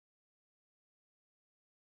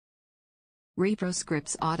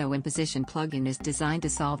ReproScripts Auto Imposition plugin is designed to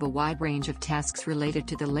solve a wide range of tasks related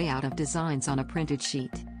to the layout of designs on a printed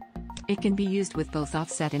sheet. It can be used with both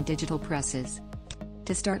offset and digital presses.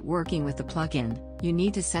 To start working with the plugin, you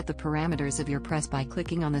need to set the parameters of your press by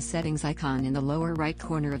clicking on the settings icon in the lower right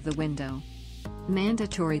corner of the window.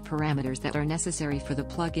 Mandatory parameters that are necessary for the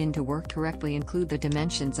plugin to work correctly include the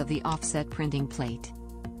dimensions of the offset printing plate,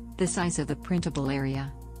 the size of the printable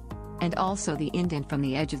area, and also the indent from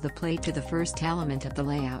the edge of the plate to the first element of the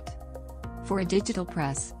layout. For a digital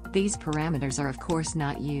press, these parameters are of course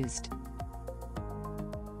not used.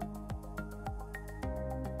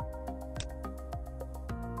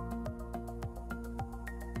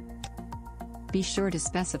 Be sure to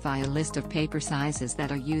specify a list of paper sizes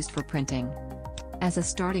that are used for printing. As a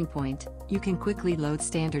starting point, you can quickly load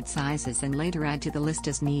standard sizes and later add to the list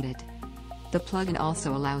as needed. The plugin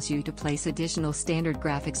also allows you to place additional standard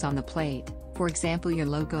graphics on the plate, for example your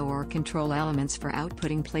logo or control elements for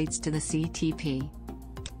outputting plates to the CTP.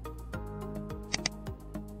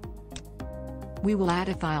 We will add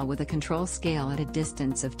a file with a control scale at a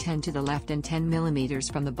distance of 10 to the left and 10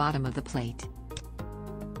 mm from the bottom of the plate.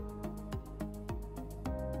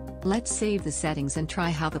 Let's save the settings and try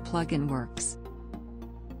how the plugin works.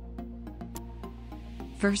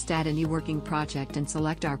 First, add a new working project and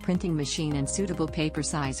select our printing machine and suitable paper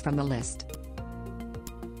size from the list.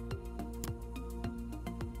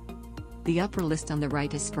 The upper list on the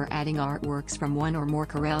right is for adding artworks from one or more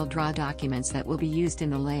CorelDraw documents that will be used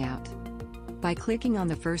in the layout. By clicking on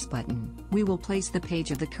the first button, we will place the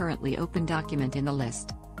page of the currently open document in the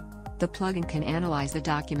list. The plugin can analyze the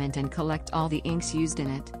document and collect all the inks used in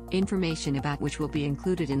it, information about which will be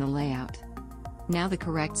included in the layout. Now the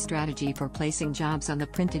correct strategy for placing jobs on the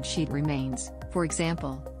printed sheet remains, for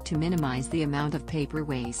example, to minimize the amount of paper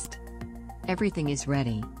waste. Everything is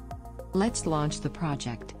ready. Let's launch the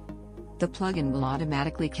project. The plugin will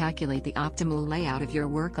automatically calculate the optimal layout of your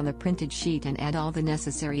work on the printed sheet and add all the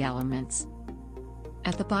necessary elements.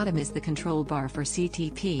 At the bottom is the control bar for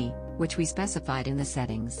CTP, which we specified in the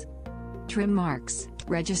settings. Trim marks,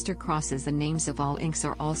 register crosses and names of all inks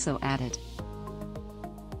are also added.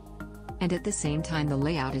 And at the same time the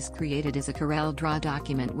layout is created as a CorelDraw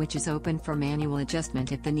document which is open for manual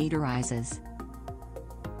adjustment if the need arises.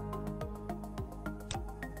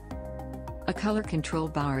 A color control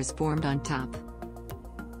bar is formed on top.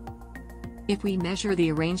 If we measure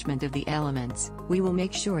the arrangement of the elements, we will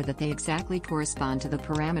make sure that they exactly correspond to the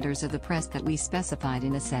parameters of the press that we specified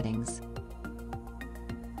in the settings.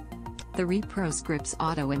 The ReproScripts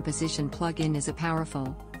Auto Imposition plugin is a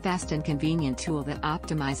powerful, fast and convenient tool that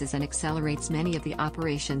optimizes and accelerates many of the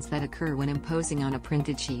operations that occur when imposing on a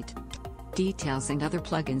printed sheet. Details and other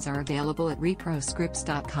plugins are available at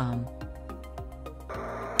ReproScripts.com.